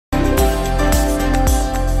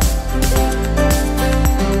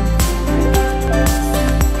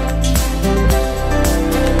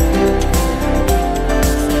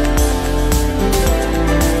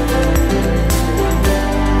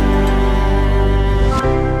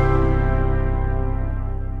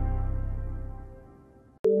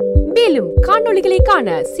மேலும் காணொளிகளை காண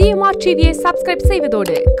CMRTVI subscribe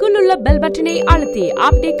செய்வதோடு கீழுள்ள பெல் பட்டனை அழுத்தி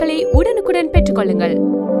அப்டேட்களை உடனுக்குடன் பெற்றுக்கொள்ளுங்கள்.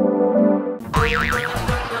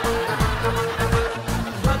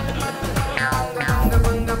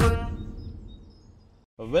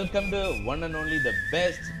 Welcome to one and only the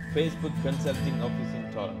best Facebook consulting office in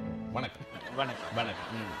Toronto. வணக்கம். வணக்கம்.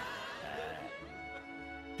 வணக்கம்.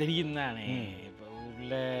 தெரியும் தானே, இப்போ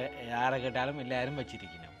ஊரில் யாரை கேட்டாலும் எல்லாரும்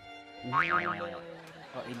வச்சிருக்கணும்.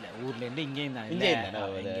 இல்லை, ஊர்ல இருந்து இங்கேயும் தான்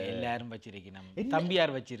எல்லாரும் வச்சிருக்கணும்.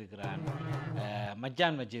 தம்பியார் வச்சிருக்கிறான்,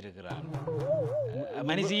 மச்சான் வச்சிருக்கிறான்,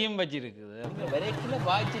 மனுஷியும் வச்சிருக்குது. வெரைட்டில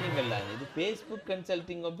வாய்ச்சிருங்கல்ல. இது Facebook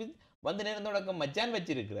consulting office வந்து நேரம் தொடக்கம் மச்சான்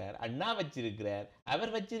வச்சிருக்கிறார், அண்ணா வச்சிருக்கிறார்,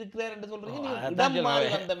 அவர் வச்சிருக்கிறார் என்று சொல்றீங்க.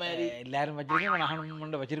 அந்த மாதிரி எல்லாரும் வச்சிருக்கோம்,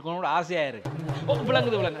 நானும் வச்சிருக்கணும் ஆசையா இருக்கு.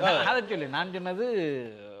 விளங்குது அதை சொல்லு. நான் சொன்னது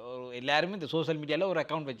எல்லாருமே இந்த சோசியல் மீடியால ஒரு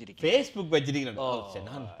அக்கௌண்ட் வச்சிருக்கேன். Facebook வச்சிருக்கேன்.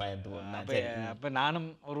 அப்ப நானும்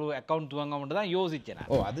ஒரு அக்கௌண்ட் துவங்க மட்டும் தான் யோசிச்சேன்.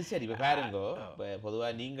 அது சரி. இப்ப பாருங்க, பொதுவா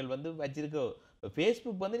நீங்கள் வந்து வச்சிருக்கோ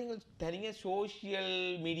Facebook வந்து நீங்கள் தனியாக சோசியல்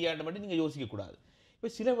மீடியாட்ட மட்டும் நீங்க யோசிக்க கூடாது.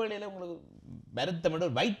 இப்போ சில வேளையில உங்களுக்கு வருத்தம்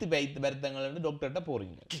மட்டும் வைத்து வருத்தங்கள் வந்து டாக்டர்கிட்ட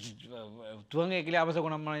போறீங்க. துவங்கல அவசர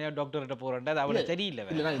குணமான டாக்டர்கிட்ட போறேன். அது அவ்வளவு சரியில்லை.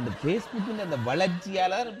 இல்லைனா இந்த ஃபேஸ்புக்கின் அந்த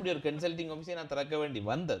வளர்ச்சியால தான் இப்படி ஒரு கன்சல்டிங் ஆஃபீஸை நான் திறக்க வேண்டி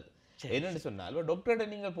வந்தது. என்னன்னு சொன்னால், டாக்டர்கிட்ட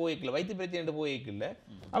நீங்கள் போய்க்கல, வயிற்று பிரச்சனை போய்க்கல,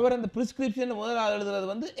 அவர் அந்த பிரிஸ்கிரிப்ஷன் முதல்ல எழுதுறது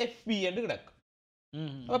வந்து FB என்று கிடக்கும்.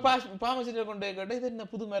 அப்போ பார்மசியில் கொண்டு போய் கேட்டால் இது என்ன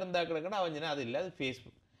புது மருந்தா கிடக்குன்னா அவன் அது இல்லை, அது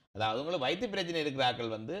ஃபேஸ்புக். அதாவது உங்களுக்கு வயிற்று பிரச்சனை இருக்கிற ஆக்கள்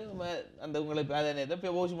வந்து அந்த உங்களுக்கு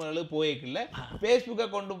ஓசிமர்களுக்கு போய்க்கல, ஃபேஸ்புக்கை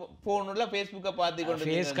கொண்டு போகணும்ல, ஃபேஸ்புக்கை பார்த்து கொண்டு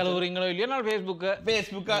ஃபேஸ் கலவுறீங்களோ இல்லையோ, நான்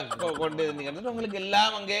ஃபேஸ்புக்கை கொண்டு இருந்தீங்க உங்களுக்கு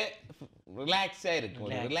எல்லாம் அங்கே ரிலாக்ஸாக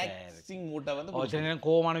இருக்கும். ரிலாக்ஸிங் மூட்டை வந்து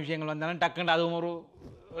கோவமான விஷயங்கள் வந்தாலும் டக்குன்னு அதுவும் ஒரு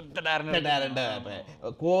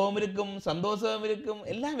கோபம் இருக்கும், சந்தோஷம் இருக்கும்,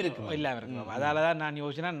 எல்லாம் இருக்கும். அதாலதான் நான்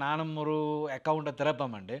யோசிச்சேன்னா நானும் ஒரு அக்கௌண்ட்டை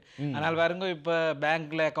திறப்பேன்ட்டு. ஆனால் பாருங்க, இப்ப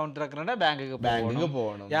பேங்க்ல அக்கௌண்ட் திறக்கிறேன்னா பேங்குக்கு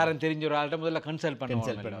போகணும். யாரும் தெரிஞ்ச ஒரு ஆள்கிட்ட முதல்ல கன்சல்ட்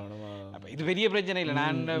பண்ணணும். இது பெரிய பிரச்சனை இல்லை.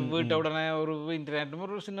 நான் வீட்டை உடனே ஒரு இன்டர்நெட்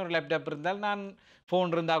ஒரு சின்ன ஒரு லேப்டாப் இருந்தால், நான்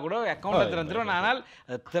ஃபோன் இருந்தா கூட அக்கௌண்ட்டை திறந்துடுவேன். ஆனால்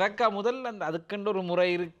திறக்க முதல் அந்த அதுக்குன்ற ஒரு முறை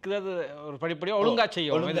இருக்குது, ஒரு படிப்படியாக ஒழுங்கா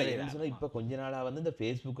செய்யும். இப்போ கொஞ்ச நாளாக வந்து இந்த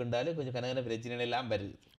ஃபேஸ்புக் இருந்தாலே கொஞ்சம் கணக்கான பிரச்சனை எல்லாம்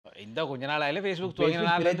வருது. இந்த கொஞ்ச நாள் ஆயில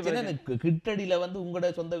ஃபேஸ்புக் கிட்டடியில வந்து உங்களோட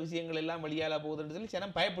சொந்த விஷயங்கள் எல்லாம் வெளியால போகுதுன்னு சொல்லி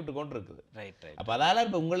ஜனம் பயப்பட்டு கொண்டு இருக்குது. அப்ப அதால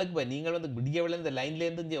இப்ப உங்களுக்கு நீங்கள் வந்து விடியவில இந்த லைன்ல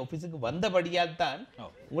இருந்து இந்த ஆபீஸுக்கு வந்தபடியால் தான்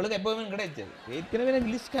உங்களுக்கு எப்பவுமே கிடைச்சது. ஏற்கனவே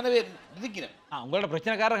லிஸ்ட் கனவே இருக்கிறேன். உங்களோட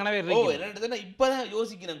பிரச்சனைக்கார கனவே என்னன்னா இப்பதான்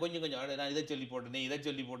யோசிக்கணும். கொஞ்சம் நான் இதை சொல்லி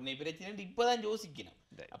போட்டேனே பிரச்சனை இப்பதான் யோசிக்கணும்.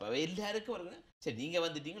 அப்ப எல்லாருக்கும் வருங்க. சரி, நீங்க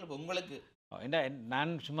வந்துட்டீங்க. இப்ப உங்களுக்கு நான்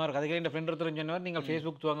சும்மா ஒரு கதைகள் என் ஃப்ரெண்ட் ஒருத்தர் சொன்னவர், நீங்கள்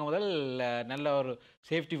ஃபேஸ்புக் துவங்க முதல் நல்ல ஒரு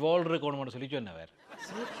சேஃப்டி வால் இருக்கணும்னு சொல்லி சொன்னவர்.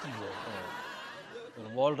 ஒரு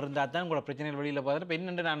வால் இருந்தால் தான் உங்களோட பிரச்சனைகள் வெளியில் பார்த்துட்டு இப்போ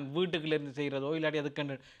என்னென்று நான் வீட்டுக்குள்ள இருந்து செய்கிறதோ இல்லாட்டி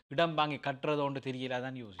அதுக்கு இடம் வாங்கி கட்டுறதோன்னு தெரியல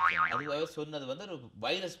தான் யோசிச்சேன். அது அவர் சொன்னது வந்து ஒரு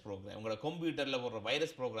வைரஸ் ப்ரோக்ராம், உங்களோட கம்ப்யூட்டரில் போடுற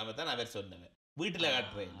வைரஸ் ப்ரோக்ராமை தான் அவர் சொன்னேன். வீட்டில்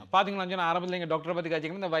காட்டுறேன். பார்த்தீங்களா, ஆரம்பத்தில் நீங்கள் டாக்டரை பற்றி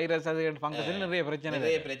காய்ச்சிங்கன்னா இந்த வைரஸ் அது ஃபங்கஸ் நிறைய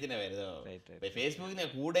பிரச்சனை வருது. இப்போ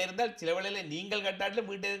ஃபேஸ்புக் கூட இருந்தால் சில வேளையில் நீங்கள் கட்டாட்டில்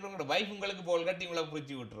வீட்டில் இருக்கிறவங்களோட வைஃப் உங்களுக்கு போல் கட்டி உங்களை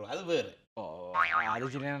புரிச்சு விட்டுரும். அது வேறு. அது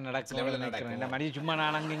சில நேரம் நடக்கும். இந்த மாதிரி சும்மா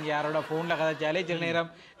நான் அங்கே இங்கே யாரோட ஃபோனில் கதைச்சாலே சில நேரம்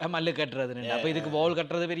மல்லு கட்டுறது. அப்போ இதுக்கு போல்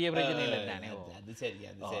கட்டுறது பெரிய பிரச்சனை இல்லை தானே. அது சரி.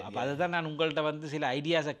 அப்போ அதுதான் நான் உங்கள்கிட்ட வந்து சில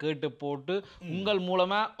ஐடியாஸை கேட்டு போட்டு உங்கள்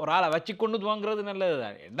மூலமாக ஒரு ஆளை வச்சு கொண்டு துவாங்கிறது நல்லது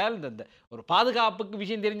தான். என்றால் இந்த ஒரு பாதுகாப்புக்கு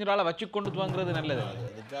விஷயம் தெரிஞ்ச ஒரு ஆளை வச்சு கொண்டு துவாங்கிறது நல்லது.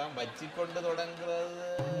 அதுக்காக வச்சு கொண்டு தொடங்குறது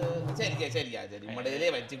சரியா மடையிலே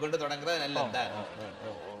வச்சு கொண்டு தொடங்குறது நல்லதுதான்.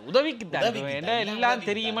 உதவிக்கு தான். ஏன்னா எல்லாம்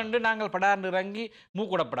தெரியுமென்று நாங்கள் படார்ந்து இறங்கி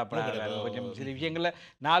மூக்கூடப்படப்படாது. கொஞ்சம் சில விஷயங்கள்ல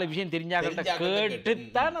 4 விஷயம் தெரிஞ்சாக்கிட்ட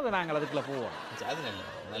கேட்டுத்தான் அதை நாங்கள் அதுக்குள்ள போவோம். அது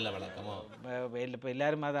நல்ல வழக்கமோ. இப்போ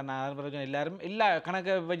எல்லாரும் அதான் நான் எல்லாரும் எல்லா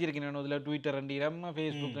கணக்கை வச்சிருக்கேன். இதில் ட்விட்டர் அண்டினம்,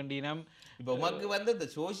 ஃபேஸ்புக் அண்டினம். இப்போ உமக்கு வந்து இந்த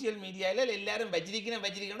சோசியல் மீடியால எல்லாரும்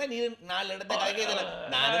வச்சிருக்கேன்னா நீ 4 இடத்த கணக்கு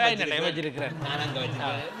நான் வச்சிருக்கிறேன். நான் அங்கே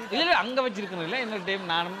வச்சிருக்கேன். இல்லை அங்கே வச்சிருக்கணும். இல்லை என்ன டைம்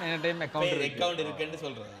நானும் என்ன டைம் அக்கௌண்ட் இருக்குன்னு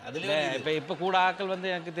சொல்றேன். அதுல இப்போ கூட ஆக்கள் வந்து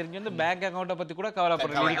எனக்கு தெரிஞ்சு வந்து பேங்க் அக்கௌண்ட்டை பத்தி கூட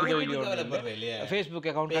கவலைப்படுறேன். ஃபேஸ்புக்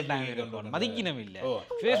அக்கௌண்ட் மதிக்கணும் இல்லை.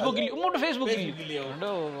 ஃபேஸ்புக்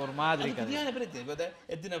ஒரு மாதிரி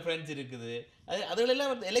எத்தனை ஃப்ரெண்ட்ஸ் இருக்குது,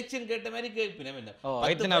 அதுகளெல்லாம் எலெக்ஷன் கேட்ட மாதிரி கேட்பினம். என்ன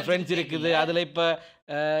எத்தனை ஃப்ரெண்ட்ஸ் இருக்குது, அதுல இப்ப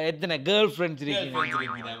எத்தனை கேர்ள் ஃப்ரெண்ட்ஸ் இருக்குது.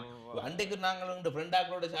 அன்றைக்கு நாங்கள்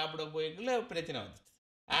ஃப்ரெண்டாக்களோட சாப்பிட போய்க்குள்ள பிரச்சனை வந்துச்சு.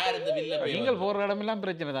 நீங்கள் போற இடமெல்லாம்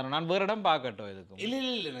பிரச்சனை தானே. நான் வேற இடம் பார்க்கட்டும். இதுக்கு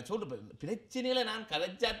இல்ல நான் சொல்றேன், பிரச்சனையில நான்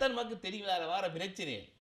கதைச்சாத்தான் நமக்கு தெரியும் வார பிரச்சனை.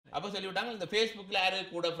 அப்ப சொல்லிவிட்டாங்க, இந்த ஃபேஸ்புக்ல யாரு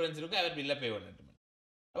கூட ஃப்ரெண்ட்ஸ் இருக்கு அவர் பில்ல பே பண்ணட்டும்.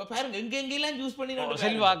 அப்ப பாருங்க எங்கெங்கெல்லாம் யூஸ் பண்ணி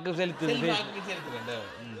செல்வாக்கு செலுத்துறேன்.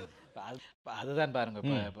 அதுதான் பாருங்க.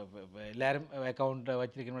 இப்போ எல்லாரும் அக்கௌண்ட்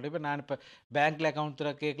வச்சிருக்கணும். இப்போ நான் இப்போ பேங்க்ல அக்கௌண்ட்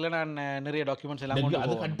திறக்கல நான் நிறைய டாக்குமெண்ட்ஸ் எல்லாம் கொண்டு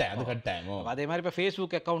போவேன். அதே மாதிரி இப்போ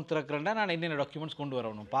ஃபேஸ்புக் அக்கௌண்ட் திறக்கிறேன்னா நான் என்னென்ன டாக்குமெண்ட்ஸ் கொண்டு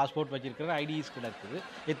வரணும். பாஸ்போர்ட் வச்சிருக்கிறேன், ஐடிஸ் கிடக்குது,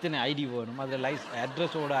 எத்தனை ஐடி வேணும், அதில்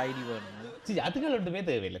அட்ரஸோட ஐடி வேணும். சரி, அதுகள் ஒன்றுமே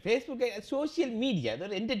தேவையில்லை. ஃபேஸ்புக் சோசியல் மீடியா, அது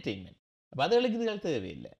ஒரு என்டர்டெயின்மெண்ட். அதுகளுக்கு இதுகள்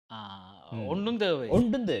தேவையில்லை. ஒன்றும்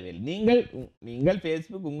தேவையில்லை. நீங்கள்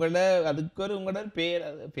ஃபேஸ்புக் உங்களோட அதுக்கு உங்களோட பேர்,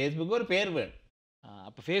 ஃபேஸ்புக்கு ஒரு பேர் வேணும்.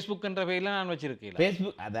 அப்போ ஃபேஸ்புக்ன்ற பேரில் நான் வச்சிருக்கேன்.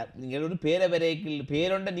 ஃபேஸ்புக் அதான் நீங்கள் ஒரு பேரை வரைக்கில்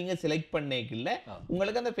பேரோண்ட நீங்கள் செலக்ட் பண்ணிக்கல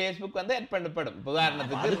உங்களுக்கு அந்த ஃபேஸ்புக் வந்து ஆட் பண்ணப்படும்.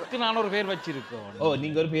 உதாரணத்துக்கு அதுக்கு நான் ஒரு பேர் வச்சிருக்கோம்.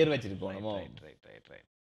 நீங்கள் ஒரு பேர் வச்சிருக்கோம்.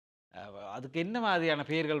 அதுக்கு என்ன மாதிரியான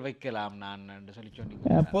பெயர்கள் வைக்கலாம் நான் சொல்லி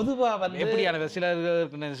சொன்னீங்க. பொதுவாக வந்து எப்படியான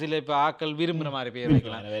சில இப்போ ஆக்கள் விரும்புகிற மாதிரி பேர்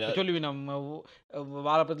வைக்கலாம். சொல்லி நம்ம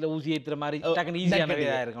வாழைப்பழத்தில் ஊசி ஏற்றுற மாதிரி டக்குன்னு ஈஸியான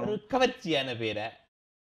பேராக இருக்கணும். ஒரு கவர்ச்சியான பேரை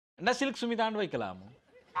என்ன சில்க் சுமிதான்னு வைக்கலாமோ?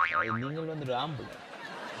 நீங்கள் வந்து ஒரு ஆம்பு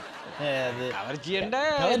கவர்ச்சி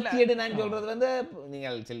நான் சொல்றது வந்து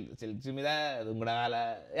நீங்கள் சுமிதா உங்களோட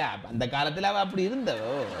அந்த காலத்துல அவ அப்படி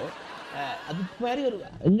இருந்தவோ அதுக்கு மாதிரி ஒரு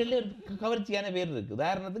எங்களே ஒரு கவர்ச்சியான பேர் இருக்கு.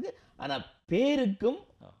 உதாரணத்துக்கு ஆனா பேருக்கும்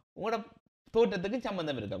உங்களோட தோற்றத்துக்கும்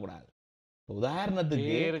சம்பந்தம் இருக்கக்கூடாது. உதாரணத்துக்கு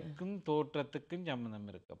பேருக்கும் தோற்றத்துக்கும் சம்பந்தம்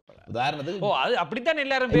இருக்கப்படாது. உதாரணத்துக்கு அது அப்படித்தான்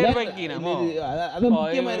எல்லாரும் பேர் வைக்கணும்.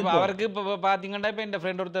 அவருக்கு இப்ப பாத்தீங்கன்னா இப்ப என்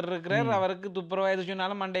ஃப்ரெண்ட் ஒருத்தர் இருக்கிறார், அவருக்கு துப்புர வயது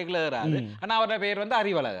சொன்னாலும் மண்டைக்குள்ள ஏறாது. ஆனா அவரோட பேர் வந்து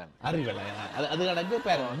அறிவழகன். அது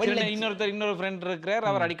கணக்கு. இன்னொரு ஃப்ரெண்ட் இருக்கிறார்,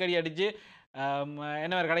 அவர் அடிக்கடி அடிச்சு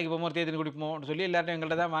என்ன வேறு கடைக்கு போகும்போது தேர்தல் குடிப்போம்னு சொல்லி எல்லாத்தையும்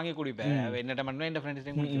எங்கள்கிட்ட தான் வாங்கி குடிப்பேன். என்னட்ட மட்டும் என்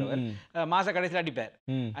ஃப்ரெண்ட்ஸ்டையும் குடிக்கிறவர் மாச கடைசியில் அடிப்பார்.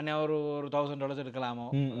 அண்ணா ஒரு $1000 எடுக்கலாமோ?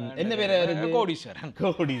 என்ன பேர்? கோடீஸ்வரன்.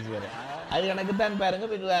 அது கணக்கு தான்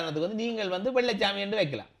பாருங்க. உதாரணத்துக்கு வந்து நீங்கள் வந்து வெள்ளச்சாமி என்று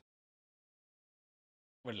வைக்கலாம்.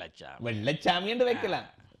 வெள்ளச்சாமி என்று வைக்கலாம்.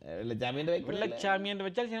 வெள்ளச்சாமி என்று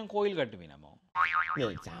வச்சால் கோயில் கட்டுவீங்க. நம்ம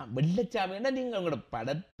வெள்ளச்சாமி நீங்க உங்களோட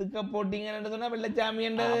படத்துக்கு போட்டீங்கன்னு சொன்னா வெள்ளச்சாமி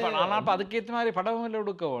அதுக்கேற்ற மாதிரி படம்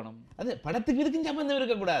எடுக்க வேணும். அது படத்துக்கு இதுக்கும் சம்பந்தம்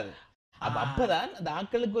இருக்கக்கூடாது. அப்பதான் அந்த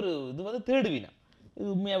ஆட்களுக்கு ஒரு இது வந்து தேடுவீனா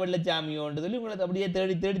உண்மையா வெள்ளச்சாமியோன்னு சொல்லி உங்களுக்கு அப்படியே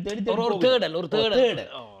தேடி தேடி தேடி ஒரு தேடல்.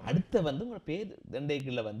 அடுத்த வந்து உங்களோட பேர்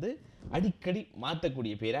தண்டைக்குள்ள வந்து அடிக்கடி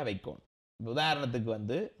மாற்றக்கூடிய பேரா வைக்கணும். உதாரணத்துக்கு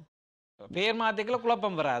வந்து பேர் மாத்திக்கல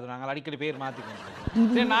குழப்பம் வராது. நாங்கள் அடிக்கடி பேர்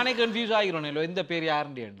மாத்திக்கணும். நானே கன்ஃபியூஸ் ஆகிறோம். இந்த பேர்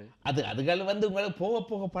யாருண்டு அதுகள் வந்து உங்களுக்கு போக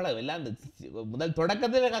போக படம் எல்லாம் அந்த முதல்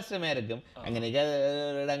தொடக்கத்துல கஷ்டமா இருக்கும். அங்க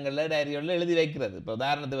இடங்கள்ல டைரியோட எழுதி வைக்கிறது. இப்போ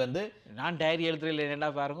உதாரணத்துக்கு வந்து நான் டைரி எழுதுறதுல என்னென்னா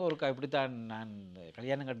பாருங்க, ஒரு இப்படித்தான் நான்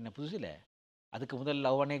கல்யாணம் கட்டின புதுசுல அதுக்கு முதல்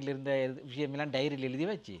லவ் அன்னைக்குல இருந்த விஷயமெல்லாம் டைரியில் எழுதி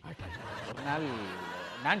வச்சு ஒரு நாள்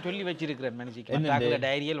நான் சொல்லி வச்சிருக்கிறேன். மனுஷிக்கு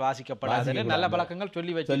டைரியில் வாசிக்கப்படாது நல்ல பழக்கங்கள்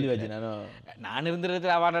சொல்லி வச்சு நான்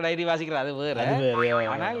இருந்திருக்கிற அவனோட டைரி வாசிக்கிறேன், அது வேற.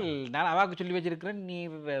 ஆனால் நான் அவாக்கு சொல்லி வச்சிருக்கிறேன், நீ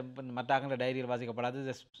மற்ற டைரியில் வாசிக்கப்படாது,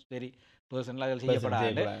 வெரி பர்சனலாக அதில்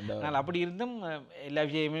செய்யப்படாது. நான் அப்படி இருந்தும் எல்லா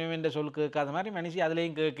விஷயமும் என்ற சொல் கேட்காத மாதிரி மனுஷி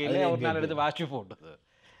அதுலேயும் கேட்கல. ஒரு நாள் எடுத்து வாசிச்சு போட்டது.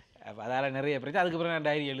 அதால் நிறைய பிரச்சனை. அதுக்கப்புறம் நான்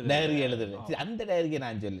டைரி எழுதுவேன். அந்த டைரிக்கு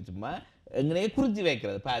நான் சொல்லி சும்மா எங்கனையே குறிச்சு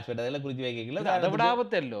வைக்கிறது, பாஸ்வேர்ட் அதெல்லாம் குறிச்சு வைக்கல. அதை விட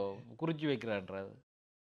ஆபத்தல்லோ குறிச்சு வைக்கிறான்றது.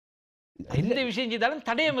 எந்த விஷயம் செய்தாலும்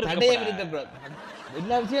தடயம் இருக்க.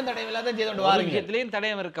 எல்லா விஷயம் தடயம் இல்லாத செய்து வார விஷயத்திலையும்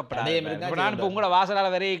தடயம் இருக்கப்படாது. நான் இப்போ உங்களோட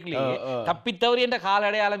வாசலால வரையிலே தப்பித்தவரி என்ற கால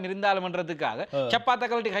அடையாளம் இருந்தாலும்ன்றதுக்காக சப்பாத்த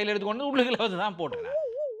கலட்டி கையில் எடுத்துக்கொண்டு உள்ளுக்குள்ள வந்து தான் போட்டேன்.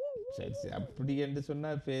 சரி சரி. அப்படி என்று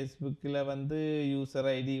சொன்னால் ஃபேஸ்புக்கில் வந்து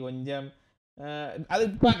யூசர் ஐடி கொஞ்சம் அது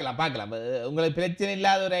பார்க்கலாம். உங்களுக்கு பிரச்சனை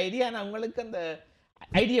இல்லாத ஒரு ஐடி. ஆனால் உங்களுக்கு அந்த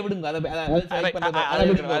ஐடியா விடுங்க,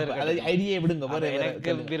 ஐடியா விடுங்க.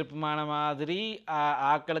 எனக்கு விருப்பமான மாதிரி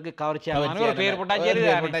ஆட்களுக்கு கவர்ச்சியான ஒரு பேர் போட்டா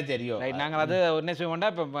சரி. நாங்கள் அது என்ன செய்வோம்னா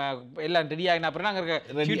இப்போ எல்லாம் ரெடி ஆகின அப்புறம்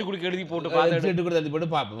நாங்கள் சீட்டு குடிக்க எழுதி போட்டு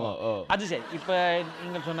பார்ப்போம். அது சரி. இப்போ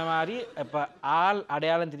நீங்கள் சொன்ன மாதிரி இப்போ ஆள்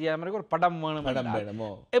அடையாளம் தெரியாத மாதிரி ஒரு படம்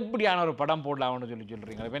வேணுமோ, எப்படியான ஒரு படம் போடலாம்னு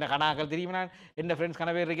சொல்றீங்க. இப்போ என்ன கணாக்கள் தெரியுமா? நான் என்ன ஃப்ரெண்ட்ஸ்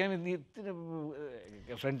கணவர் இருக்கேன்,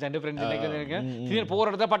 போற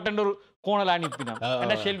இடத்துல பட்டன் ஒரு கோணல் அனுப்பினோம்,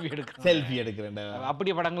 செல்ஃபி எடுக்கிறேன். அப்படி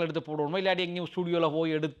படங்கள் எடுத்து போடணுமோ, இல்லாட்டி எங்கேயும் ஸ்டுடியோல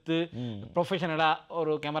போய் எடுத்து ப்ரொஃபஷனலா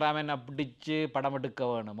ஒரு கேமராமேன் பிடிச்சு படம் எடுக்க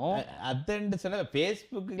வேணுமோ? அதுன்னு சொன்ன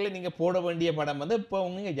ஃபேஸ்புக்கில் நீங்க போட வேண்டிய படம் வந்து இப்போ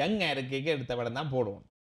உங்க யங் இருக்கைக்கு எடுத்த படம் தான் போடுவோம்.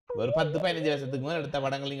 ஒரு 10-15 வருஷத்துக்கு மேலே எடுத்த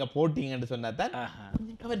படங்கள் நீங்க போட்டீங்கன்னு சொன்னா தான்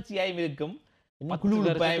கவர்ச்சியாயும் இருக்கும்.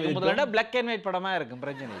 பிளாக் அண்ட் ஒயிட் படமா இருக்கும்,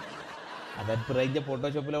 பிரச்சனை. அதற்கு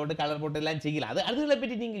போட்டோஷாப்பில் போட்டு கலர் போட்டு எல்லாம் செய்யலாம். அதுகளை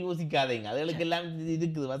பற்றி நீங்க யோசிக்காதீங்க. அதுகளுக்கு எல்லாம்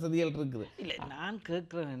இருக்குது, வசதிகள் இருக்குது. இல்லை, நான்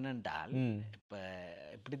கேட்குறேன் என்னென்றால் இப்போ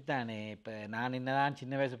இப்படித்தானே, இப்போ நான் என்னதான்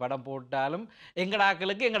சின்ன வயசு படம் போட்டாலும் எங்கட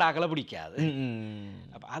ஆக்களை பிடிக்காது.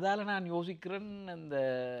 அப்போ அதால் நான் யோசிக்கிறேன், இந்த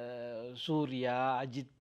சூர்யா,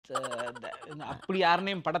 அஜித் அப்படி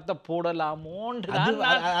யாருனையும் படத்தை போடலாமோன்னு.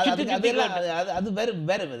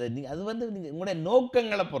 அது வந்து உங்களுடைய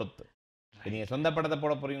நோக்கங்களை பொறுத்து. நீங்க சொந்த படத்தை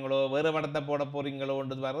போட போறீங்களோ வேறு படத்தை போட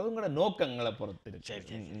போறீங்களோன்றது வர்றது உங்களோட நோக்கங்களை பொறுத்து.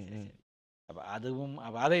 சரி. அப்போ அதுவும்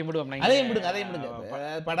அதையும் விடுவோம். அதையும் விடுங்க.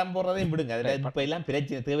 படம் போடுறதையும் விடுங்க. அதில் இப்போ எல்லாம்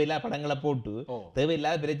பிரச்சனை தேவையில்லாத படங்களை போட்டு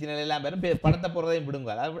தேவையில்லாத பிரச்சனைகள் எல்லாம் பேரும் படத்தை போடுறதையும்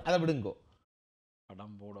விடுங்க. அதை விடுங்கோ.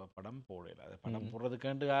 படம் போடல அது படம்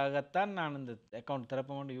போடுறதுக்காகத்தான் நான் இந்த அக்கௌண்ட்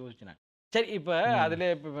திறப்போம்னு யோசிச்சேன். சரி, இப்போ அதில்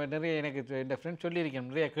இப்போ நிறைய எனக்கு இந்த ஃப்ரெண்ட்ஸ் சொல்லியிருக்கேன்,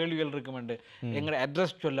 நிறைய கேள்விகள் இருக்குமெண்டு. எங்களோட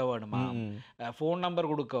அட்ரஸ் சொல்ல வேணுமா, ஃபோன்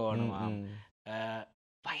நம்பர் கொடுக்க வேணுமா,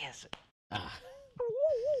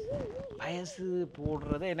 வயசு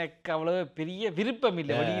போடுறது எனக்கு அவ்வளோ பெரிய விருப்பம்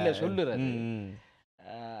இல்லை, வழியில் சொல்லுறது.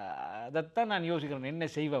 அதைத்தான் நான் யோசிக்கிறேன் என்ன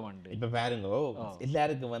செய்வேன். இப்போ பாருங்க,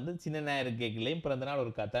 எல்லாருக்கும் வந்து சின்ன ஞாயிற்றுக்கிழமையும் பிறந்த நாள்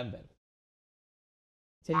ஒரு கதான் பேர்.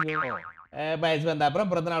 சரி, வயசு வந்த அப்புறம்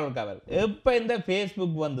பிறந்த நாள் ஒரு கவர். எப்போ இந்த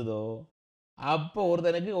ஃபேஸ்புக் வந்ததோ அப்போ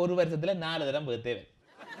ஒருத்தனுக்கு ஒரு வருஷத்துல 4 தடவை பர்த்டே.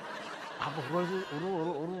 அப்போ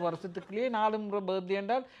ஒரு வருஷத்துக்குள்ளேயே 4 முறை பர்த்டே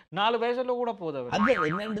என்றால் 4 வயசுல கூட போதும். அது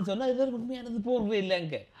என்னன்னு சொன்னா இது உண்மையானது போடுறது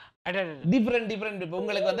இல்லைங்க. டிஃப்ரெண்ட் இப்போ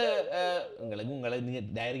உங்களுக்கு வந்து உங்களுக்கு நீங்க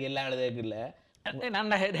டைரி எல்லாம் எழுதக்கு இல்லை,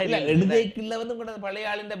 எழுதைக்குள்ள வந்து உங்களோட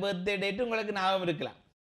பழைய ஆளின் பர்த்டே டேட் உங்களுக்கு ஞாபகம் இருக்கலாம்.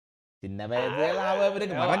 சின்ன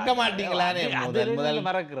வயசுல மறக்க மாட்டீங்களானே.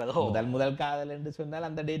 முதல் காதல் என்று சொன்னால்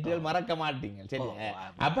அந்த டேட்டுகள் மறக்க மாட்டீங்க. சரி,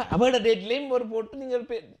 அப்ப அவட டேட்லயும் ஒரு போட்டு நீங்க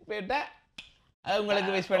போயிட்டா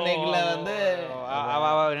உங்களுக்கு விஷ் பண்ணைக்குள்ள வந்து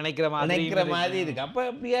நினைக்கிற மாதிரி இருக்கு. அப்ப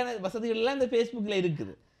அப்படியான வசதிகள் எல்லாம் இந்த Facebookல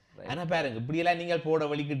இருக்குது. ஆனா பாருங்க, இப்படியெல்லாம் நீங்கள் போட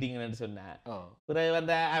வலிக்கிட்டீங்கன்னு சொன்னா பிறகு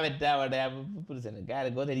வந்து அவட புருஷனுக்கு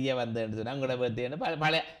யாருக்கோ தெரிய வந்தேன்னு சொன்னா உங்களோட பர்த்டேன்னு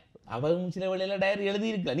பழைய அவங்க சில வழியில டைரி எழுதி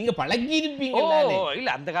இருக்கலாம். நீங்க பழக்கி இருப்பீங்க. இல்ல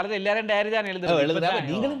அந்த காலத்துல எல்லாரும் டைரி தான் எழுதுறாங்க,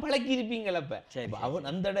 நீங்களும் பழக்கி இருப்பீங்கள. அப்ப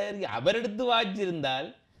அந்த டைரி அவர் எடுத்து வாச்சிருந்தால்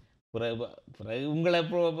உங்களை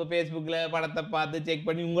Facebookல படத்தை பார்த்து செக்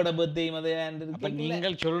பண்ணி உங்களோட பர்த்டேயும் அதை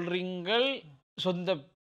நீங்கள் சொல்றீங்கள். சொந்த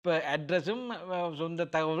அட்ரஸும் சொந்த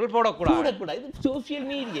தகவல்கள் போடக்கூடாது. இது சோசியல்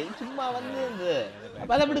மீடியா சும்மா வந்து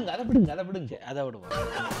அதை விடுங்க. அதை விடுவோம்.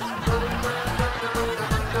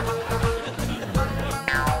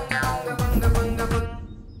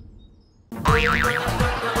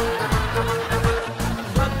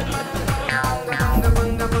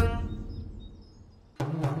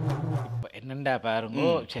 என்னண்டா பாருங்கோ.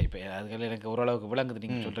 சரி, இப்போ அதுகள் எனக்கு ஓரளவுக்கு விளங்குது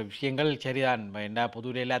நீங்கள் சொல்கிற விஷயங்கள். சரிதான், என்ன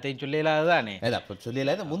பொதுவில் எல்லாத்தையும் சொல்லலாதானே. அப்போ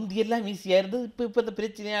சொல்லல முந்தியெல்லாம் ஈஸியாக இருந்தது. இப்போ இந்த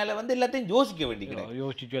பிரச்சனையால் வந்து எல்லாத்தையும் யோசிக்க வேண்டியது.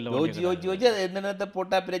 யோசிச்சு அது என்னென்னத்தை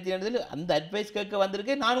போட்டால் பிரச்சனை அந்த அட்வைஸ் கேட்க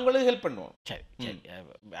வந்திருக்கேன். நான் உங்களுக்கு ஹெல்ப் பண்ணுவோம். சரி,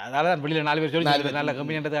 அதனால தான் வெளியில் 4 பேர் சொல்லி நல்ல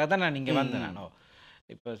கம்பெனின்றதுக்காக தான் நான் இங்கே வந்தேன் நானோ.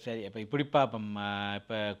 இப்போ சரி, இப்போ இப்படி பார்ப்போம்.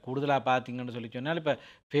 இப்போ கூடுதலாக பார்த்தீங்கன்னு சொல்லி சொன்னால் இப்போ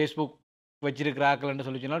ஃபேஸ்புக் வச்சிருக்கிறார்கள்னு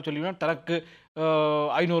சொல்லி சொன்னால் சொல்லிவிடும் தனக்கு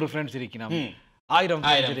 500 ஃப்ரெண்ட்ஸ் இருக்கணும், 1000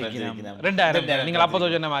 ஃப்ரெண்ட்ஸ் இருக்கணும், 2000. நீங்கள் அப்போ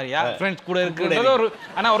சொன்ன மாதிரியா ஃப்ரெண்ட்ஸ் கூட இருக்குன்றது ஒரு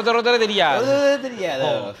ஆனால் ஒருத்தர் தெரியாது.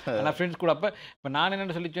 ஆனால் ஃப்ரெண்ட்ஸ் கூட அப்போ இப்போ நான்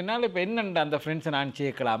என்னென்னு சொல்லி சொன்னால் இப்போ என்னென்ன அந்த ஃப்ரெண்ட்ஸை நான்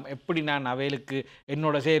சேர்க்கலாம், எப்படி நான் அவைகளுக்கு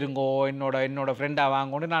என்னோட சேருங்கோ என்னோட ஃப்ரெண்டாக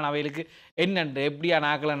வாங்கோன்னு நான் அவைகளுக்கு என்னென்று எப்படியான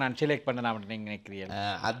ஆக்களை நான் செலக்ட் பண்ணலாம் அப்படின்னு நீங்கள் நினைக்கிறீங்க?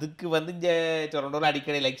 அதுக்கு வந்து இங்கே டொரண்டோவில்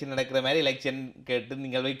அடிக்கடி எலெக்ஷன் நடக்கிற மாதிரி எலெக்ஷன் கேட்டு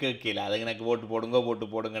நீங்கள் போய் கேட்கல. அது எனக்கு ஓட்டு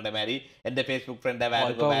போடுங்கன்ற மாதிரி எந்த ஃபேஸ்புக் ஃப்ரெண்டாக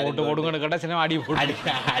ஓட்டு போடுங்கன்னு கேட்டால் சின்ன அடி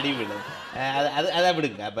விடும். அதை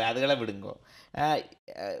விடுங்க. அப்போ அதுகளை விடுங்க.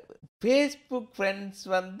 ஃபேஸ்புக் ஃப்ரெண்ட்ஸ்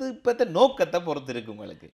வந்து இப்போ நோக்கத்தை பொறுத்து இருக்கு.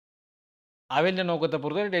 உங்களுக்கு அவன் நோக்கத்தை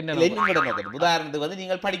பொறுத்து என்ன நோக்கம். உதாரணத்துக்கு வந்து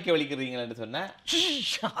நீங்கள் படிக்க வலிக்கிறீங்கன்னு சொன்னா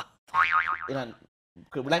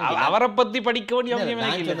அவரை பத்தி படிக்க வேண்டிய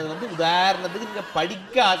உதாரணத்துக்கு நீங்க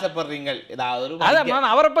படிக்க ஆசைப்படுறீங்க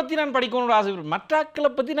ஏதாவது அவரை பத்தி நான் படிக்கணும்னு ஆசைப்படுறேன். மற்றாக்களை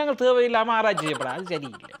பத்தி நாங்கள் தேவையில்லாம ஆராய்ச்சி செய்யப்படாது.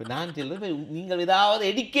 சரி, நான் சொல்றது நீங்கள் ஏதாவது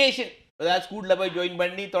எடிகேஷன் ஏதாவது ஸ்கூல்ல போய் ஜாயின்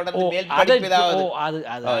பண்ணி தொடர்ந்து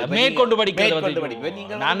மேற்கொண்டு படிக்க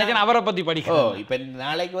நீங்கள் அவரை பத்தி படிக்கணும். இப்ப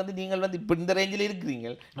நாளைக்கு வந்து நீங்கள் வந்து இப்ப இந்த ரேஞ்சில்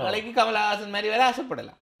இருக்கிறீங்க, நாளைக்கு கமலஹாசன் மாதிரி வேற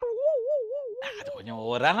ஆசைப்படலாம். அது கொஞ்சம்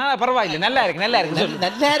பரவாயில்லை, நல்லா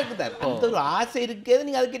இருக்கு தான். அந்த ஒரு ஆசை இருக்கிறது,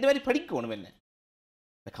 நீங்க அதுக்கிட்ட மாதிரி படிக்கணும். என்ன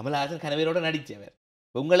கமலஹாசன் கனவேரோட நடிச்சவர்,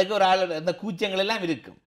 உங்களுக்கு ஒரு ஆள் அந்த கூச்சங்கள் எல்லாம்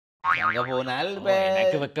இருக்கும். அங்க போனால்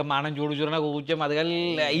வெக்கமான கூச்சம் அதுகள்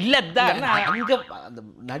இல்லதான். அங்க அந்த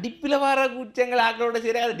நடிப்புல வர கூச்சங்கள் ஆக்களோட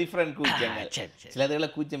சரி அது டிஃப்ரெண்ட் கூச்சங்கள். சிலதுகளை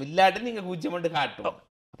கூச்சம் இல்லாட்டி நீங்க கூச்சம் மட்டும் காட்டும்,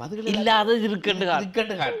 இல்லாத இருக்குன்னு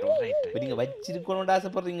காட்டும். நீங்க வச்சிருக்கணும்னு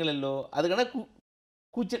ஆசைப்படுறீங்களோ அதுக்கான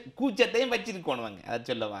கூச்சத்தையும் வச்சிருக்கணும். அதை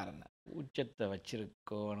சொல்ல வாரேன். கூச்சத்தை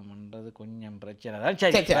வச்சிருக்கணும்ன்றது கொஞ்சம் பிரச்சனை தான்.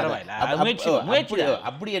 சரி, பரவாயில்ல.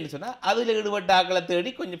 அப்படி என்று சொன்னா அதுல ஈடுபட்ட ஆக்களை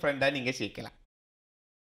தேடி கொஞ்சம் ஃப்ரெண்டா நீங்க சேர்க்கலாம்.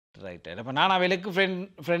 ரைட். இப்போ நான் அவைகளுக்கு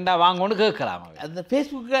ஃப்ரெண்டாக வாங்கணும்னு கேட்கலாம். அந்த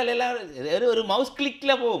ஃபேஸ்புக்கில் எல்லாம் ஒரு மவுஸ்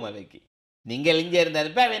கிளிக்கில் போகும். அவைக்கு நீங்கள் இங்கே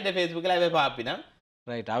இருந்தாருப்ப அவன் ஃபேஸ்புக்கில் அவை பார்ப்பினா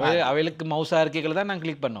ரைட். அவைகளுக்கு மவுஸாக இருக்கைகளை தான் நான்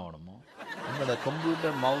கிளிக் பண்ண வேணுமோ. உங்களோட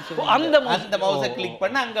கம்ப்யூட்டர் மவுஸ் அந்த மவுஸை கிளிக்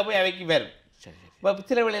பண்ண அங்கே போய் அவைக்கு வரும். சரி, இப்போ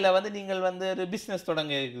சில வேளையில் வந்து நீங்கள் வந்து ஒரு பிஸ்னஸ்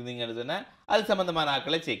தொடங்க இருக்கிறீங்கன்னு சொன்னால் அது சம்மந்தமான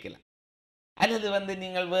ஆட்களை சேர்க்கலாம். அல்லது வந்து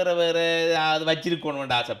நீங்கள் வேறு வேறு அது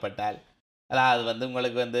வச்சிருக்கணும்னு ஆசைப்பட்டால், அதாவது வந்து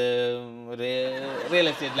உங்களுக்கு வந்து ஒரு ரியல்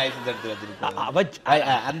எஸ்டேட் லைசன்ஸ் எடுத்து வச்சிருக்கோம்,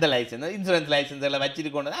 அந்த லைசன்ஸ் இன்சூரன்ஸ் லைசன்ஸ் எல்லாம்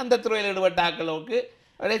வச்சிருக்கணும், அந்த துறையில் ஈடுபட்ட ஆக்களுக்கு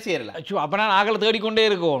அப்படியே சேரலாம். அப்போ நான் ஆக்களை தேடிக்கொண்டே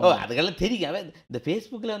இருக்கோம். அதுக்கெல்லாம் தெரியும். இந்த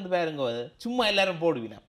ஃபேஸ்புக்கில் வந்து பாருங்க, சும்மா எல்லாரும்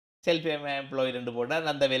போடுவினா செல்ஃப் எம்ப்ளாய்டு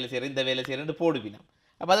போட்டால் அந்த வேலை செய்கிறேன் இந்த வேலை செய்கிறேன் போடுவினா.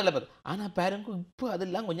 அப்போ அதில் பார்த்து ஆனால் பாருங்க இப்போ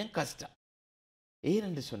அதெல்லாம் கொஞ்சம் கஷ்டம்.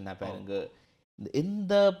 ஏன்னு சொன்னா பாருங்க,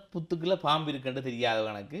 எந்த புத்துக்குள்ள பாம்பு இருக்குன்னு தெரியாத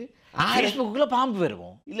கணக்கு ஃபேஸ்புக்குள்ள பாம்பு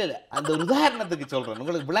இருக்கும். இல்லை அந்த ஒரு உதாரணத்துக்கு சொல்கிறேன்,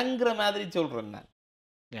 உங்களுக்கு விளங்குற மாதிரி சொல்கிறேன்.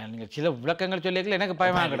 நான் நீங்கள் சில விளக்கங்கள் சொல்லிக்கல எனக்கு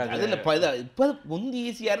பயமாக கிடையாது. அதில் இப்போ முந்தி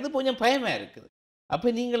ஈஸியாக இருந்து கொஞ்சம் பயமாக இருக்குது. அப்போ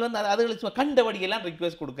நீங்கள் வந்து அதுகளுக்கு கண்டபடியெல்லாம்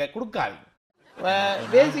ரிக்வெஸ்ட் கொடுக்காதீங்க.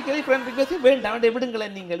 பேசிக்கலி ஃப்ரெண்ட் ரிக்வெஸ்ட் வேண்டாம்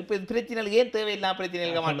விடுங்களேன். நீங்கள் இப்போ பிரச்சனை ஏன் தேவையில்லாம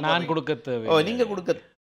பிரச்சனை நான் கொடுக்க தேவை. நீங்கள் கொடுக்க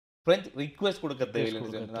ஃப்ரெண்ட் ரிக்வெஸ்ட் கொடுக்க தேவையில்லை.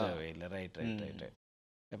 Right right right.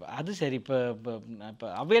 அது சரி. இப்போ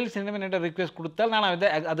அவையல் சினிமா ரிக்வெஸ்ட் கொடுத்தால் நான்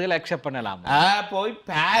அதில் அக்செப்ட் பண்ணலாம். போய்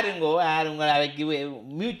பாருங்கோ யாருங்க அவைக்கு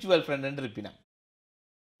மியூச்சுவல் ஃப்ரெண்ட் இருப்பினா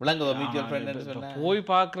விளங்குதோ. மியூச்சுவல் ஃப்ரெண்ட் சொன்னா போய்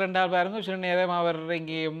பார்க்குறேன்டா பாருங்க. சில நேரம் அவர்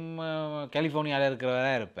இங்கேயும் கலிஃபோர்னியாவில்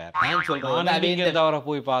இருக்கிறவரா இருப்பார். நான் சொல்கிறேன் அவரை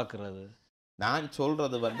போய் பார்க்குறது. நான்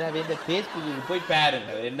சொல்றது வந்து அவங்க ஃபேஸ்புக்கு போய்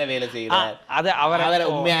பாருங்க என்ன வேலை செய்யறார். அது அவரை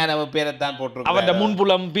உண்மையான பேரைத்தான் போட்டிருக்கோம். அவருடைய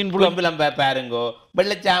முன்புலம் பின்புலம் பாருங்கோ.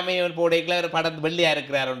 வெள்ளச்சாமி போடைக்குள்ள ஒரு படம் வெள்ளையா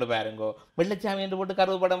இருக்கிறாரு பாருங்கோ. வெள்ளச்சாமி என்று போட்டு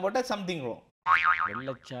கருப்பு படம் போட்டால் சம்திங் ரோங்.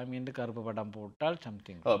 வெள்ளச்சாமி என்று கருப்பு படம் போட்டால்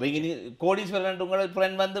சம்திங். கோடீஸ்வரன் உங்களோட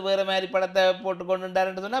ஃப்ரெண்ட் வந்து வேற மாதிரி படத்தை போட்டு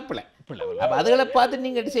கொண்டுட்டாருன்னு சொன்னா பிள்ளை. அப்போ அதுகளை பார்த்து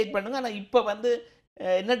நீங்க டிசைட் பண்ணுங்க. ஆனால் இப்போ வந்து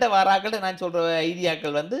என்னட்ட வாராக்கள் நான் சொல்ற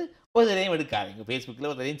ஐடியாக்கள் வந்து ஒருத்தரையும் எடுக்காதீங்க, ஃபேஸ்புக்கில்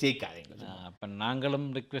ஒருத்தரையும் சேர்க்காதீங்க. அப்போ நாங்களும்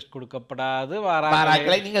ரிக்வெஸ்ட் கொடுக்கப்படாது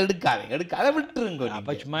வாராக்களை நீங்கள் எடுக்காதீங்க, அதை விட்டுருங்க.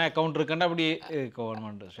 அப்போ சும்மா அக்கௌண்ட் இருக்குன்னா அப்படி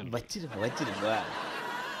கவர்மெண்ட் சொல்லி வச்சிருங்க.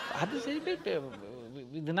 அது சரி.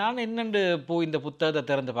 இது நான் என்னண்டு போய் இந்த புத்தகத்தை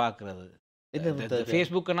திறந்து பார்க்குறது,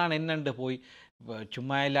 ஃபேஸ்புக்கை நான் என்னண்டு போய்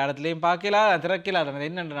சும்மா எல்லா இடத்துலையும் பார்க்கலாம் திறக்கலாம். அது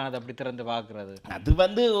என்னென்று நான் அதை அப்படி திறந்து பார்க்குறது. அது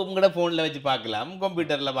வந்து உங்களோட ஃபோனில் வச்சு பார்க்கலாம்,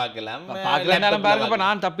 கம்ப்யூட்டரில் பார்க்கலாம். பாருங்க, இப்போ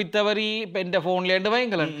நான் தப்பித்தவரி இப்போ இந்த ஃபோன்லேருந்து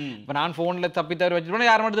வைங்களேன். இப்போ நான் ஃபோனில் தப்பித்தவரி வச்சுட்டு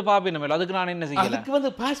யாரும் எடுத்து பார்ப்பேன். அதுக்கு நான் என்ன செய்யலாம்? அதுக்கு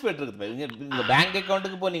வந்து பாஸ்வேர்ட் இருக்குது. நீங்கள் பேங்க்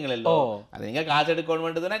அக்கௌண்ட்டுக்கு போனீங்களோ, அது நீங்கள் காசு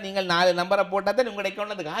எடுக்கணும்ன்றதுன்னா நீங்கள் 4 நம்பரை போட்டால் தான் உங்களோட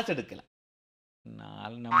அக்கௌண்ட்டில் அந்த காசு எடுக்கலாம்.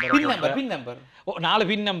 4 நம்பர் பின் நம்பர். ஓ 4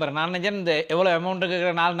 பின் நம்பர். நான் நினைச்சேன் இந்த எவ்வளோ அமௌண்ட்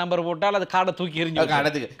இருக்கிற 4 நம்பர் போட்டால் அது கார்டை தூக்கி எறிஞ்சு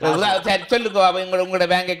சொல்லுங்க உங்களோட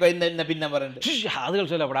பேங்க் அக்கௌண்ட் இந்த பின் நம்பர். அதுகள்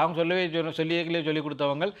சொல்லப்படாது. அவங்க சொல்லி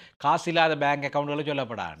கொடுத்தவங்க காசு இல்லாத பேங்க் அக்கௌண்ட்களை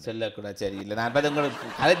சொல்லப்படாது. சொல்லக்கூடாது. சரி இல்லை நான் பார்த்து உங்களுக்கு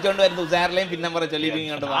அதை கொண்டு வந்து உசாரிலையும் பின் நம்பரை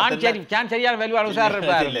சொல்லிடுவீங்க. சரியான வேல்வான உசார்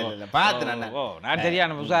இருப்பாரு. பார்த்து நான்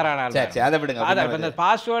சரியான உசாரான அதை விடுங்க. அந்த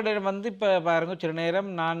பாஸ்வேர்டு வந்து இப்போ பாருங்க, சில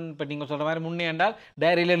நேரம் நான் இப்போ நீங்கள் சொல்ற மாதிரி முன்னே என்றால்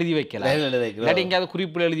டைரியில் எழுதி வைக்கலாம், எங்கேயாவது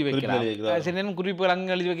குறிப்புகள் எழுதி வைக்கலாம். சில நேரம் குறிப்புகள்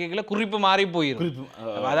அங்கே எழுதி வைக்கல, குறிப்பு மாறி போயிடும்.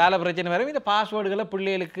 அதால பிரச்சனை வரும். இந்த பாஸ்வேர்டுகளை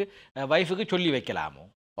பிள்ளைகளுக்கு வைஃபுக்கு சொல்லி வைக்கலாமோ?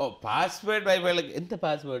 பாஸ்வேர்ட் வைஃபைகளுக்கு எந்த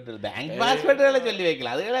பாஸ்வேர்டு பேங்க் பாஸ்வேர்டுகளை சொல்லி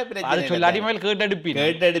வைக்கலாம். அதுகளே பிரச்சனை. அது சொல்லி அடிமையில்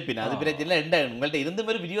கேட்டெடுப்பின் அது பிரச்சனை இல்லை. உங்கள்கிட்ட இருந்த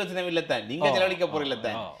மாதிரி விரியோசனம் இல்லை தான், நீங்க செலவழிக்க போறீங்க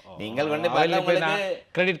தான். நீங்கள் கொண்டு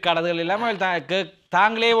கிரெடிட் கார்டு அதுகள் இல்லாமல்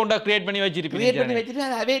தாங்களே ஒன்றா கிரியேட் பண்ணி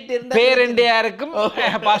வச்சிருப்பீங்க. பேரெண்டையா இருக்கும்,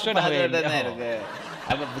 பாஸ்வேர்டு தான் இருக்கு.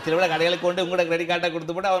 அப்போ சில விட கடைகளுக்கு கொண்டு உங்களோட கிரெடிட் கார்டை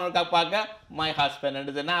கொடுத்து போட்டு அவனுக்கு பார்க்க மை ஹஸ்பண்ட்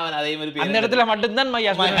சொன்னா அவன் அதே மாதிரி அந்த இடத்துல மட்டும்தான் மை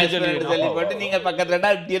ஹஸ்பண்ட் சொல்லி போட்டு நீங்க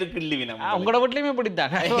பக்கத்துல இருக்குல்ல உங்களோட வீட்லயுமே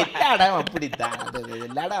அப்படித்தான். அப்படித்தான்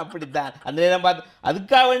எல்லா இடம் அப்படித்தான். அந்த நேரம் பார்த்து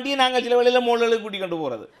அதுக்காக வேண்டிய நாங்கள் சில வழியில மூலைகளுக்கு கூட்டி கொண்டு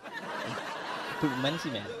போறது மனுஷி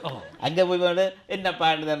மேல அங்க போய்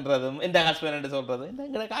என்னப்பான்றதும் எந்த ஹஸ்பண்ட் சொல்றது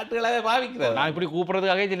எங்களை காட்டுகளாவே பாவிக்கிறது. நான் இப்படி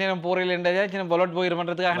கூப்பிடுறதுக்காக சில நேரம் போறேன் இல்லையா, சின்ன பொலட்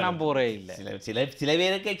போயிருமன்றதுக்காக நான் போறேன் இல்லை. சில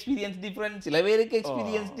பேருக்கு எக்ஸ்பீரியன்ஸ் டிஃபரெண்ட், சில பேருக்கு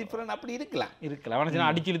எக்ஸ்பீரியன்ஸ் டிஃபரெண்ட். அப்படி இருக்கலாம். அவனை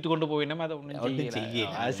அடிச்சு இழுத்து கொண்டு போயினோம். அதை ஒன்றும்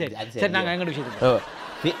செய்யலாம். சரி நாங்கள் எங்க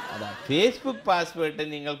விஷயத்துக்கு அதான் ஃபேஸ்புக்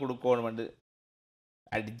பாஸ்வேர்டை நீங்கள் கொடுக்கணும்.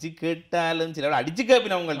 அடிச்சு கேட்டாலும் சில அடிச்சு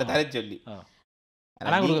கேட்பின உங்கள்ட்ட தர சொல்லி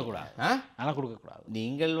கொடுக்கக்கூடாது.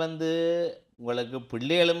 நீங்கள் வந்து உங்களுக்கு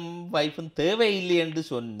பிள்ளைகளும் வைஃபும் தேவையில்லை என்று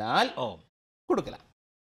சொன்னால் கொடுக்கலாம்.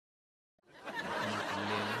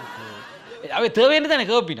 அவை தேவைன்னு தானே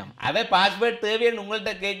கேட்பினோம். அவை பாஸ்வேர்ட் தேவைன்னு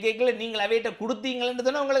உங்கள்கிட்ட கேட்கல, நீங்கள் அவைகிட்ட கொடுத்தீங்களன்னு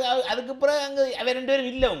சொன்னா உங்களுக்கு அதுக்கு பிறகு அங்கே அவை 2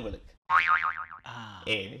 பேரும் இல்லை உங்களுக்கு.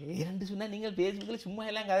 இரண்டு சொன்னா நீங்கள் ஃபேஸ்புக்கில் சும்மா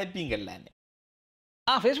எல்லாம் கதைப்பீங்கல்ல.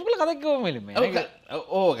 ஃபேஸ்புக்கில் கதைக்கவும் இல்லைமே. கதைக்கலாம்.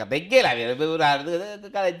 ஒரு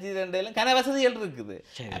கதைச்சி 2 கன வசதிகள் இருக்குது.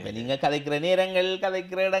 அப்போ நீங்கள் கதைக்கிற நேரங்கள்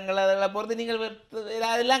கதைக்கிற இடங்கள் அதெல்லாம் பொறுத்து நீங்கள்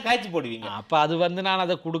அதெல்லாம் காய்ச்சி போடுவீங்க. அப்போ அது வந்து நான்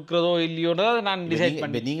அதை கொடுக்குறதோ இல்லையோன்றதை நான் டிசைட்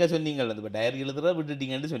பண்ணி. நீங்கள் சொன்னீங்க வந்து இப்போ டைரி எழுதுறத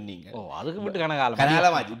விட்டுட்டீங்கன்னு சொன்னீங்க. அதுக்கு விட்டு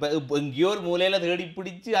கனகாலமாச்சு. இப்போ எங்கேயோ ஒரு மூலையில் தேடி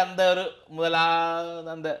பிடிச்சி அந்த ஒரு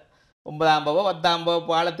முதலாவது அந்த 9ஆம் வகுப்பு 10ஆம்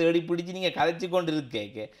வகுப்பு ஆளை தேடி பிடிச்சி நீங்கள் கதைச்சு கொண்டு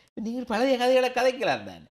இருக்கேக்க நீங்கள் பழைய கதைகளை கதைக்கலாம்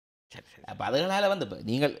தானே. அப்போ அதுகளால் வந்து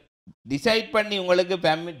நீங்கள் டிசைட் பண்ணி உங்களுக்கு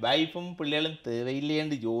ஃபேமிலி வைஃபும் பிள்ளைகளும்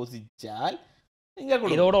தேவையில்லைன்னு யோசிச்சால்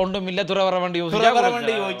நீங்கள் இதோட ஒன்றும் இல்லை துறை வர வேண்டிய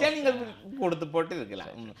யோசிச்சா நீங்கள் கொடுத்து போட்டு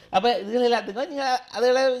இருக்கலாம். அப்போ இதுகள் எல்லாத்துக்கும் நீங்கள்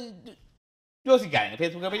அதில் யோசிக்காங்க,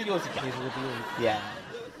 ஃபேஸ்புக்கை பற்றி யோசிக்காங்க.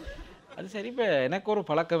 அது சரி. இப்போ எனக்கு ஒரு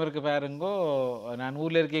பழக்கம் இருக்கு பாருங்கோ, நான்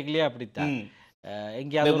ஊரில் இருக்கலையே அப்படித்தான்.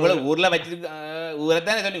 எங்கேயாவது ஊர்ல வச்சிருக்க ஊரை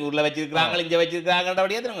தானே சொன்னீங்க, ஊர்ல வச்சிருக்காங்க இங்க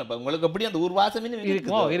வச்சிருக்காங்கன்றபடியே தெரியுங்க. இப்போ உங்களுக்கு எப்படி அந்த ஊர் வாசம்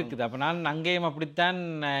இருக்குது. அப்போ நான் அங்கேயும் அப்படித்தான்,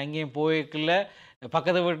 எங்கேயும் போய்க்குள்ள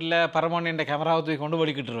பக்கத்து வீட்டில் பரமானண்ட கேமராவை தூக்கி கொண்டு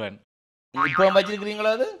வலிக்கிட்டுருவேன். இப்போ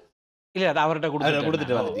வச்சிருக்கிறீங்களோ? அது இல்லை, அது அவர்கிட்ட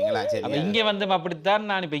கொடுத்துட்டு வந்துட்டீங்களா? சரி. இங்கே வந்து அப்படித்தான்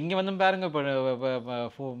நான் இப்போ இங்கே வந்து பாருங்க,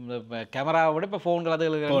 இப்போ கேமராவை விட இப்போ ஃபோன்கள்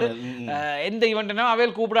அதுகளுக்கு எந்த ஈவெண்ட்னா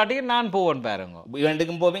அவையில் கூப்பிடாட்டிக்கு நான் போவேன் பாருங்க.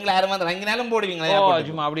 ஈவெண்ட்டுக்கும் போவீங்களா? யாரும் வந்து வாங்கினாலும் போடுவீங்களா?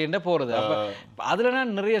 சும்மா அப்படி என்ன போகிறது. அப்போ அதில்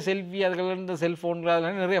நான் நிறைய செல்ஃபி அதுகள் இந்த செல்ஃபோன்கள்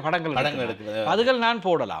அதில் நிறைய படங்கள் எடுக்குது, அதுகள் நான்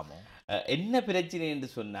போடலாமோ? என்ன பிரச்சனை என்று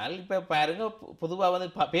சொன்னால், இப்போ பாருங்க, பொதுவாக வந்து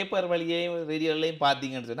பேப்பர் வழியையும் ரேடியோலையும்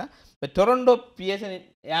பார்த்தீங்கன்னு சொன்னால், இப்போ டொரண்டோ பிஎஸ்என்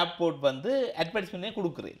ஏர்போர்ட் வந்து அட்வர்டைஸ்மெண்ட்டே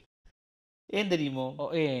கொடுக்குறேன். ஏன் தெரியுமோ?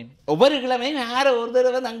 ஒவ்வொரு கிழமையும் யாரோ ஒரு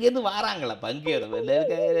தடவை வந்து அங்கேருந்து வராங்களா,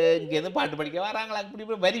 இங்கேருந்து பாட்டு படிக்க வராங்களா, அப்படி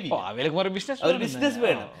இப்படி வருவீங்க. அவங்களுக்கு ஒரு பிஸ்னஸ்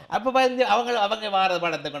வேணும். அப்போ வந்து அவங்க வார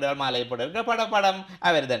படத்தை கொண்டு மாலை போட இருக்கிற படம்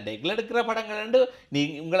அவர் தண்டைக்குள்ள எடுக்கிற படங்கள்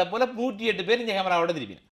உங்களை போல 108 பேர் இந்த கேமராவோட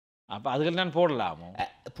திருப்பினேன். அப்போ அதுக்கு நான் போடலாமோ?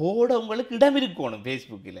 போட உங்களுக்கு இடம் இருக்கணும்.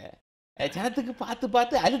 ஃபேஸ்புக்கில் ஜனத்துக்கு பார்த்து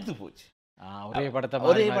பார்த்து அழுத்து போச்சு. ஒரே படத்தை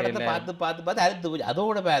பார்த்து பார்த்து பார்த்து அழுத்து போச்சு.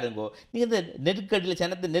 அதோட பாருங்கோ, நீங்கள் இந்த நெருக்கடியில்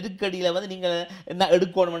ஜனத்து நெருக்கடியில் வந்து நீங்கள் என்ன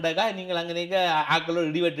எடுக்கணுமெண்டாக்கா நீங்கள் அங்கே நீங்கள் ஆக்களோட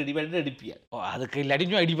இடிவெட்டு எடுப்பீங்க. அதுக்கு இல்லை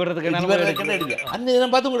அடிபடுறதுக்கு அந்த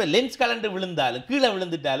நேரம் பார்த்து உங்களோட லென்ஸ் கலண்டு விழுந்தாலும் கீழே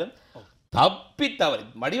விழுந்துட்டாலும் தப்பி தவறி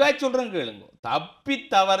மடிவாய் சொல்கிறேன் கேளுங்க, தப்பி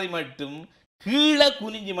தவறி மட்டும் கீழே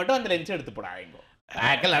குனிஞ்சி மட்டும் அந்த லென்ஸை எடுத்து போடாங்க.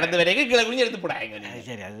 நடந்து வரைக்கும் கீழே குனிஞ்சு எடுத்து போடாங்க.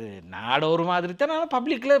 சரி, அது நாடு ஒரு மாதிரி தான்.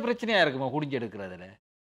 பப்ளிக்கில் பிரச்சனையாக இருக்குமா குனிஞ்சு எடுக்கிறதுல?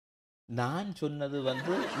 நான் சொன்னது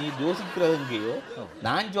வந்து நீ யோசிக்கிறதுங்கயோ,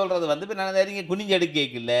 நான் சொல்றது வந்து இப்போ நான் நீங்கள் குனிஞ்சு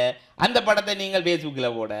எடுக்கல அந்த படத்தை நீங்கள்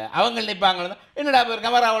ஃபேஸ்புக்கில் போட அவங்க நினைப்பாங்க, என்னடா பேர்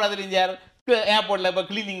கமராவோட தெரிஞ்சார் ஏர்போர்ட்டில் இப்போ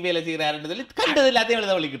கிளீனிங் வேலை செய்கிறாருன்னு சொல்லி கண்டது எல்லாத்தையும்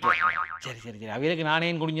எழுத வலிக்கிட்டோம். சரி சரி சரி, அவங்களுக்கு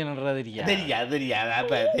நானே குனிஞ்சது தெரியாது.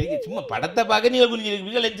 அப்போ தெரியும், சும்மா படத்தை பார்க்க நீங்கள்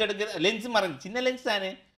குனிஞ்சிருக்கீங்க. லென்ஸ் எடுக்க லென்ஸ் மறைஞ்சு, சின்ன லென்ஸ்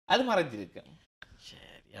தானே, அது மறைஞ்சிருக்கு.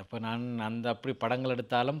 அப்போ நான் அந்த அப்படி படங்கள்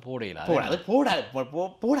எடுத்தாலும் போடலாம்.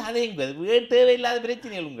 போடாதேங்க, தேவையில்லாத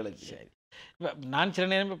பிரச்சனைகள் உங்களுக்கு. சரி, நான் சில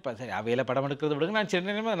நேரம் இப்போ சரி அவையில் படம் எடுக்கிறது விடுங்க, நான் சில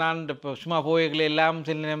நேரம் நான் இப்போ சும்மா போய்க்கல, எல்லாம்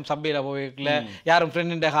சில நேரம் சப்பையில் போய்க்கல, யாரும்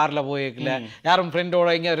ஃப்ரெண்டு காரில் போய்க்கல, யாரும்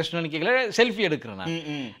ஃப்ரெண்டோட எங்கேயா ரெஸ்டாரண்ட் கேட்கல, செல்ஃபி எடுக்கிறேன் நான்.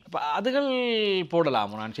 இப்போ அதுகள்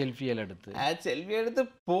போடலாமோ? நான் செல்ஃபியில் எடுத்து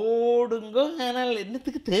போடுங்க. ஆனால்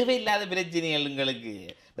என்னத்துக்கு தேவையில்லாத பிரச்சனைகள் உங்களுக்கு?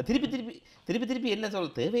 திருப்பி என்ன சொல்ல,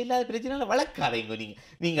 தேவையில்லாத பிரச்சனை வளர்க்காதீங்க.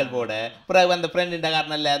 நீங்கள் போட பிறகு அந்த ஃப்ரெண்டுண்ட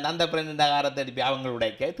காரணம் இல்லை, அந்த ஃப்ரெண்டுண்ட காரத்தை அடிப்பி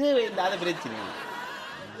அவங்களுடைய தேவையில்லாத பிரச்சனை.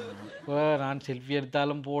 இப்போ நான் செல்ஃபி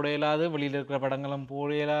எடுத்தாலும் போட இயலாது, வெளியில் இருக்கிற படங்களும் போட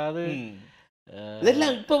இயலாது.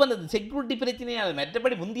 இதெல்லாம் இப்போ வந்து செக்யூரிட்டி பிரச்சனையாக,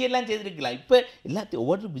 மற்றபடி முந்தியெல்லாம் செய்திருக்கலாம். இப்போ எல்லாத்தையும்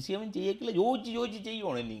ஒவ்வொரு விஷயமும் செய்யக்கல, யோசிச்சு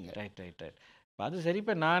செய்யணும் நீங்கள். ரைட். இப்போ அது சரி.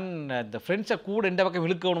 இப்போ நான் இந்த ஃப்ரெண்ட்ஸை கூட இந்த பக்கம்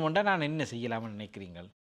இழுக்கணுமெண்டா நான் என்ன செய்யலாம்னு நினைக்கிறீங்க?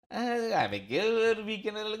 அவைக்கு ஒரு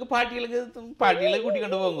வீக்கெண்டுகளுக்கு பாட்டிகளுக்கு கூட்டி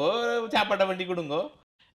கொண்டு போங்க, சாப்பாட்டை வண்டி கொடுங்க.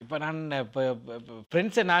 இப்போ நான் இப்போ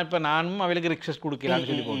ஃப்ரெண்ட்ஸை நானும் அவளுக்கு ரிக்வெஸ்ட் கொடுக்கலான்னு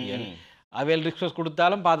சொல்லி போங்க. அவையில் ரிக்வெஸ்ட்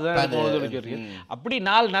கொடுத்தாலும் பார்த்து தான் சொல்லிட்டு அப்படி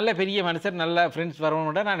நல்ல பெரிய மனுஷர் நல்ல ஃப்ரெண்ட்ஸ்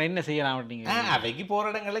வரணும்னா நான் என்ன செய்யலாம் அப்படிங்க? அவைக்கு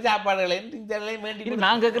போகிற இடங்களில் சாப்பாடுகளையும் வேண்டி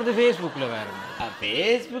நான் கேட்குறது ஃபேஸ்புக்கில் வேறு.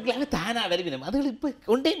 ஃபேஸ்புக்கில் தானாக வருவினோம். அதுகள் இப்போ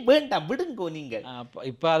ஒன்றே வேண்டாம், விடுங்கோ நீங்கள்.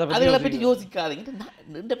 இப்போ அதை பற்றி யோசிக்காதீங்க.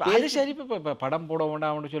 அது சரி. இப்போ படம் போட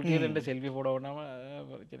வேண்டாம்னு சொல்லிட்டு 2 செல்ஃபி போட வேண்டாம்.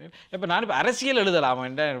 இப்போ நான் இப்போ அரசியல் எழுதலாமா?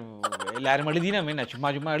 என்ன எல்லாரும் எழுதினா என்ன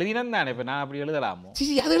சும்மா எழுதினேன் தானே. இப்போ நான் அப்படி எழுதலாமோ?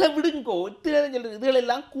 அதெல்லாம் விடுங்கோ. இதுகள்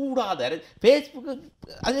எல்லாம் கூடாது. ஃபேஸ்புக்கு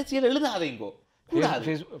அரசியல் எழுதாதீங்கோ.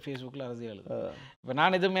 ஃபேஸ்புக்கில் அரசியல் எழுது. இப்போ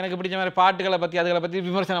நான் எதுவும் எனக்கு பிடிச்ச மாதிரி பாட்டுகளை பற்றி அதுகளை பற்றி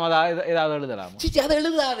விமர்சனம் ஏதாவது எழுதலாம்?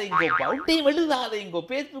 அதை எழுதாதீங்கோ.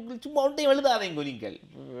 ஃபேஸ்புக்கில் சும்மா ஒன்றையும் எழுதாதீங்கோ. நீங்கள்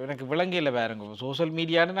எனக்கு விளங்கியில் பாருங்க, சோஷியல்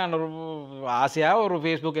மீடியான்னு நான் ஒரு ஆசையாக ஒரு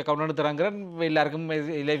ஃபேஸ்புக் அக்கௌண்ட் எடுத்துறாங்கிறேன். எல்லாருக்கும்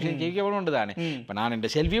எலெக்ஷன் ஜெயிக்க வேணும் தானே. இப்போ நான் இந்த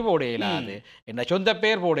செல்ஃபி போட இயலாது, என்ன சொந்த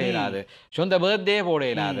பேர் போட இயலாது, சொந்த பர்த்டே போட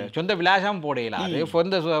இயலாது, சொந்த விலாசம் போட இயலாது,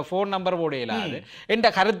 சொந்த ஃபோன் நம்பர் போட இயலாது, எந்த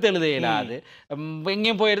கருத்து எழுத இயலாது,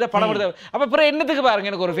 எங்கேயும் போயிருந்தா படம் எடுத்த. அப்போ அப்புறம் என்னத்துக்கு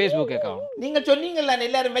பாருங்க எனக்கு ஒரு ஃபேஸ்புக் அக்கௌண்ட்? நீங்கள் சொன்னீங்கல்ல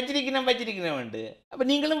எல்லாரும் வச்சிருக்கணும். அப்போ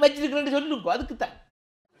நீங்களும் வச்சிருக்கிறேன்னு சொல்லுங்க. அதுக்கு தான்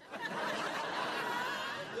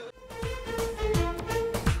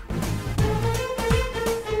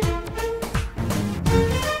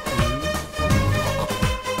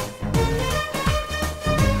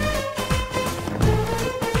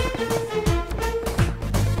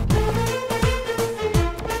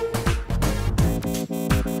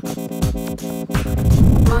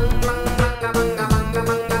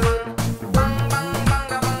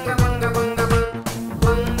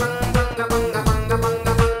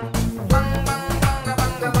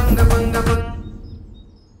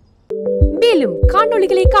மேலும்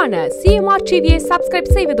காணொளிகளை காண CMR TVயை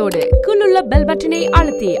சப்ஸ்கிரைப் செய்வதோடு கீழுள்ள பெல் பட்டனை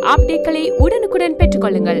அழுத்தி அப்டேட்களை உடனுக்குடன்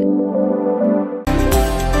பெற்றுக்கொள்ளுங்கள்.